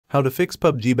How to fix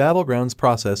PUBG Battlegrounds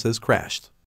process has crashed.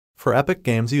 For Epic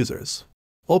Games users,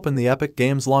 open the Epic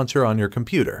Games launcher on your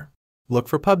computer. Look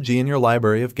for PUBG in your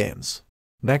library of games.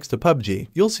 Next to PUBG,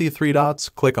 you'll see 3 dots,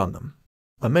 click on them.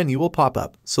 A menu will pop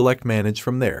up, select Manage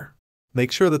from there.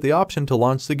 Make sure that the option to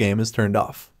launch the game is turned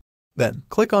off. Then,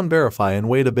 click on Verify and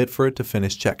wait a bit for it to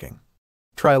finish checking.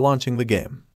 Try launching the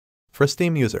game. For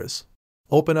Steam users,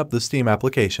 open up the Steam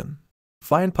application.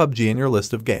 Find PUBG in your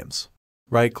list of games.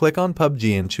 Right-click on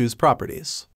PUBG and choose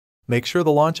Properties. Make sure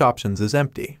the launch options is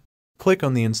empty. Click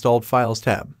on the Installed Files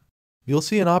tab. You'll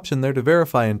see an option there to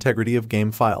verify integrity of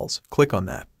game files. Click on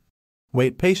that.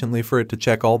 Wait patiently for it to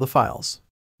check all the files.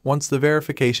 Once the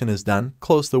verification is done,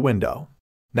 close the window.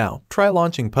 Now, try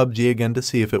launching PUBG again to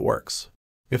see if it works.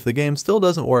 If the game still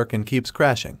doesn't work and keeps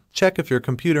crashing, check if your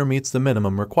computer meets the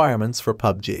minimum requirements for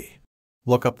PUBG.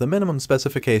 Look up the minimum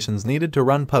specifications needed to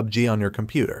run PUBG on your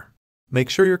computer. Make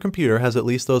sure your computer has at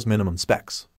least those minimum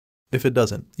specs. If it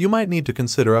doesn't, you might need to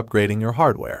consider upgrading your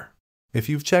hardware. If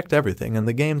you've checked everything and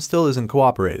the game still isn't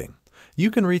cooperating,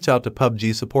 you can reach out to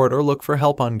PUBG support or look for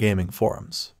help on gaming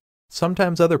forums.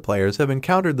 Sometimes other players have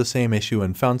encountered the same issue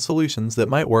and found solutions that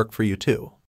might work for you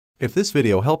too. If this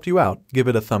video helped you out, give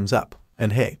it a thumbs up.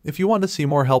 And hey, if you want to see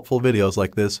more helpful videos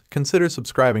like this, consider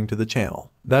subscribing to the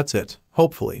channel. That's it.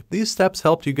 Hopefully, these steps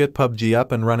helped you get PUBG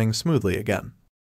up and running smoothly again.